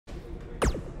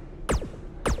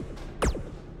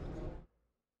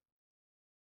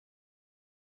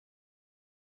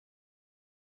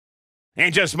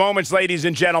In just moments, ladies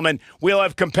and gentlemen, we'll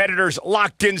have competitors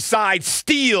locked inside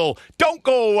steel. Don't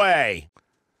go away.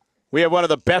 We have one of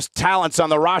the best talents on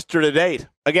the roster to date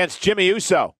against Jimmy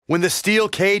Uso. When the steel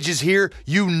cage is here,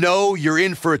 you know you're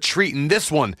in for a treat, and this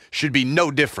one should be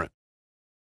no different.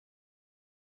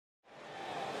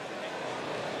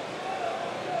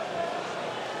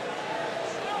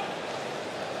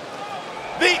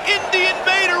 The Indie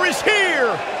Invader is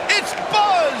here. It's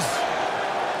Buzz.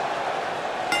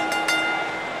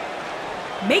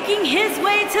 Making his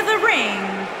way to the ring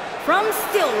from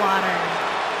Stillwater,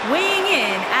 weighing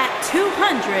in at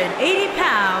 280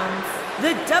 pounds,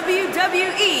 the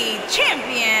WWE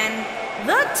Champion,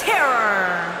 The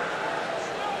Terror.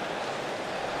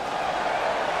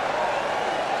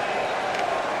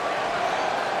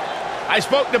 I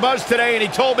spoke to Buzz today, and he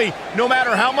told me no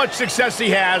matter how much success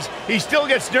he has, he still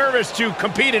gets nervous to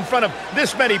compete in front of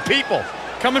this many people.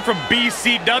 Coming from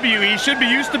BCW, he should be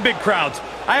used to big crowds.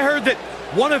 I heard that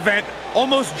one event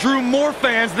almost drew more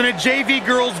fans than a JV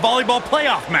girls volleyball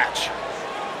playoff match.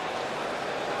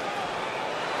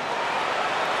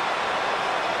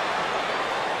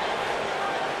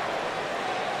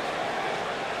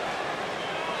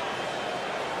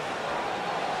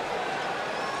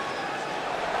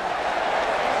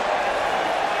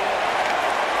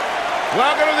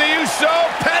 Welcome to the Uso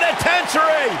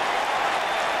Penitentiary.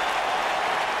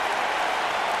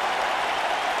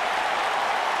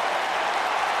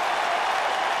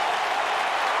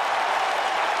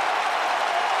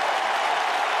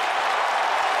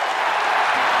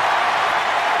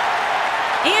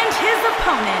 And his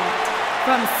opponent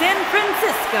from San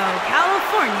Francisco,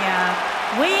 California,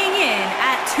 weighing in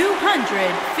at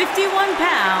 251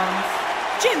 pounds,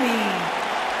 Jimmy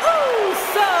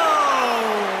Uso.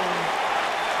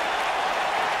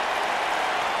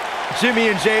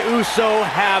 Jimmy and Jey Uso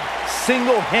have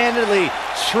single-handedly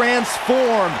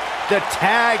transformed the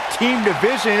tag team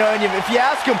division. And if you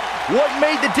ask them what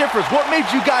made the difference, what made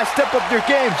you guys step up your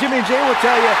game, Jimmy and Jey will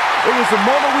tell you it was the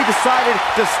moment we decided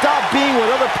to stop being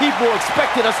what other people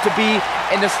expected us to be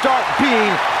and to start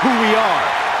being who we are.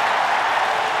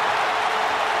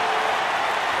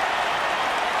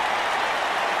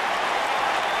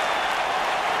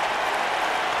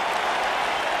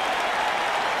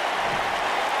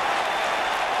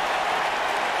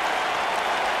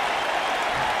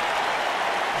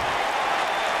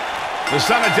 The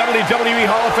son of WWE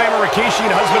Hall of Famer Rikishi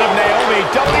and husband of Naomi,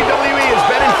 WWE has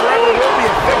been and forever will be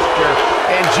a fixture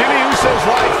in Jimmy Uso's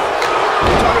life.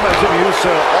 We're talking about Jimmy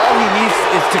Uso. All he needs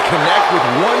is to connect with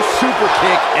one super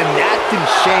kick, and that can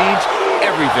change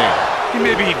everything. He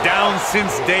may be down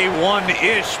since day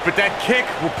one-ish, but that kick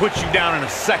will put you down in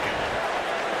a second.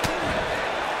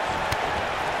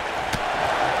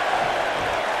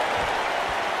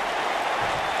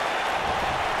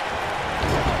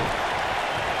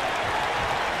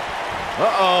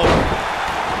 Uh-oh.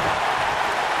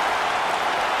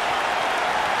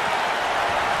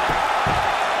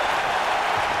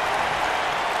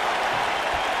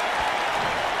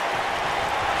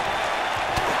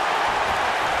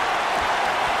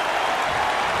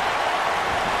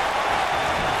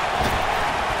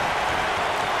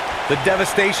 The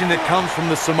devastation that comes from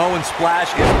the Samoan splash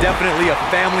is definitely a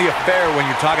family affair when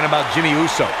you're talking about Jimmy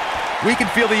Uso. We can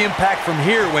feel the impact from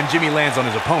here when Jimmy lands on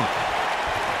his opponent.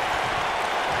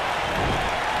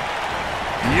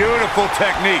 Beautiful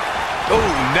technique. Oh,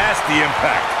 nasty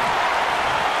impact.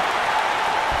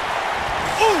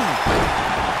 Ooh.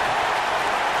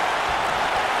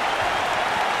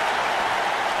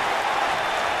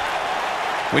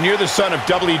 When you're the son of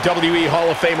WWE Hall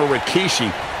of Famer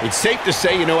Rikishi, it's safe to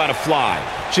say you know how to fly.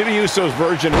 Jimmy Uso's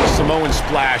version of the Samoan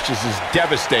splash is as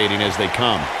devastating as they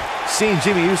come. Seeing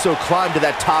Jimmy Uso climb to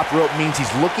that top rope means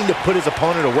he's looking to put his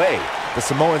opponent away. The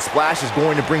Samoan splash is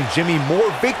going to bring Jimmy more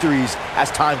victories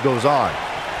as time goes on.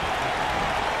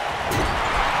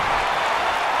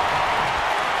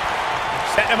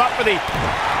 Setting him up for the...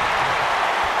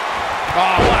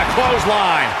 Oh, what a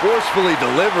clothesline. Forcefully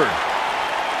delivered.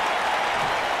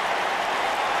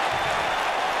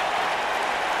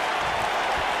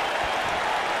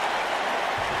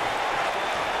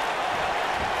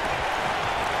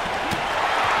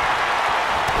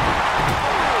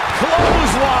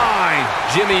 Clothesline.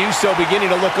 Jimmy Uso beginning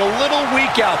to look a little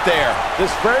weak out there.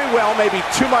 This very well may be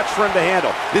too much for him to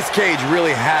handle. This cage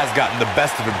really has gotten the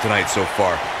best of him tonight so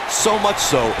far. So much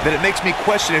so that it makes me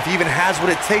question if he even has what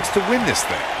it takes to win this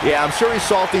thing. Yeah, I'm sure he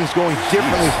saw things going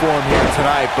differently for him here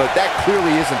tonight, but that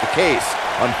clearly isn't the case,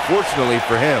 unfortunately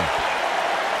for him.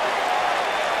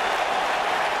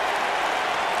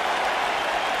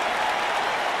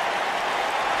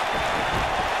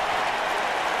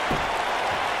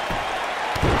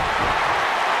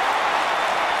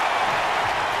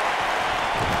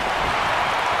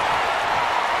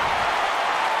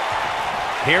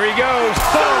 Here he goes.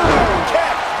 Boom!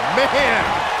 Kick! Man!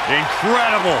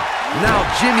 Incredible! Now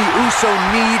Jimmy Uso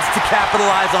needs to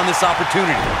capitalize on this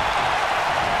opportunity.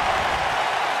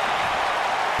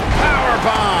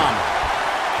 Powerbomb.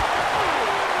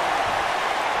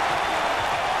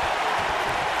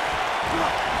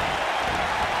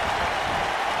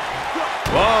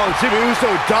 Whoa, Jimmy Uso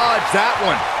dodged that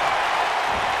one.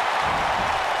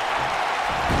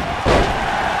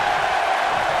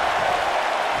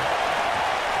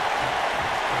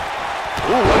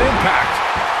 Ooh, what impact.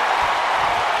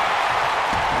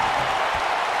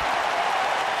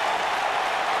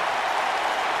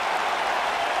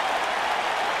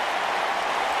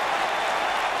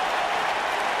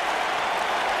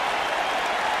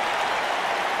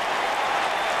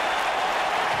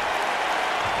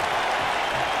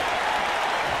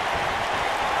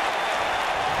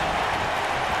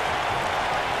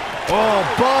 Oh,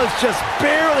 Buzz just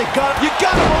barely got... You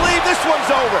gotta believe this one's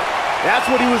over. That's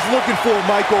what he was looking for,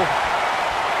 Michael.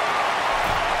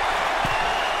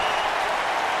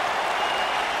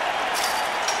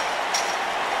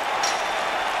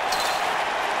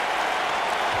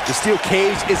 The steel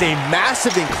cage is a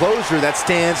massive enclosure that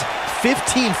stands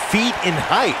 15 feet in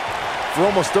height. For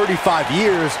almost 35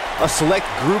 years, a select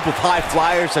group of high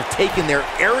flyers have taken their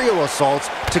aerial assaults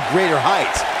to greater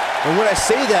heights. And when I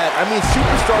say that, I mean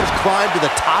superstars climb to the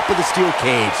top of the steel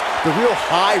cage, the real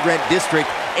high-rent district,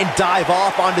 and dive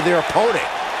off onto their opponent.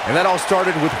 And that all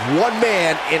started with one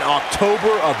man in October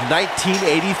of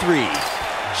 1983,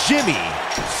 Jimmy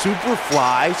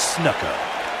Superfly Snuka.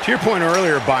 To your point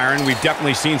earlier, Byron, we've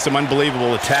definitely seen some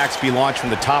unbelievable attacks be launched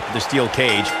from the top of the steel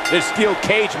cage. This steel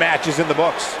cage match is in the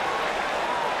books.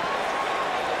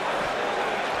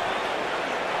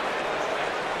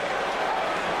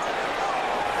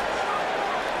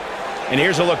 And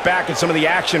here's a look back at some of the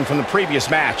action from the previous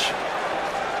match.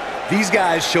 These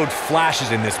guys showed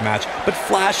flashes in this match, but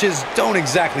flashes don't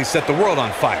exactly set the world on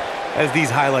fire, as these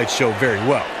highlights show very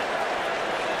well.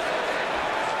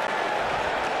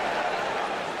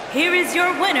 Here is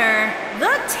your winner,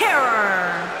 the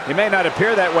Terror. He may not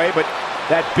appear that way, but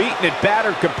that beaten and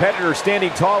battered competitor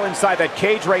standing tall inside that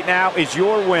cage right now is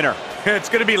your winner. It's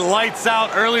going to be lights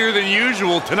out earlier than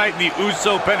usual tonight in the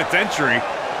Uso Penitentiary.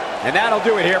 And that'll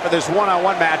do it here for this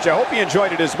one-on-one match. I hope you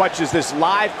enjoyed it as much as this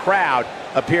live crowd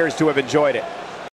appears to have enjoyed it.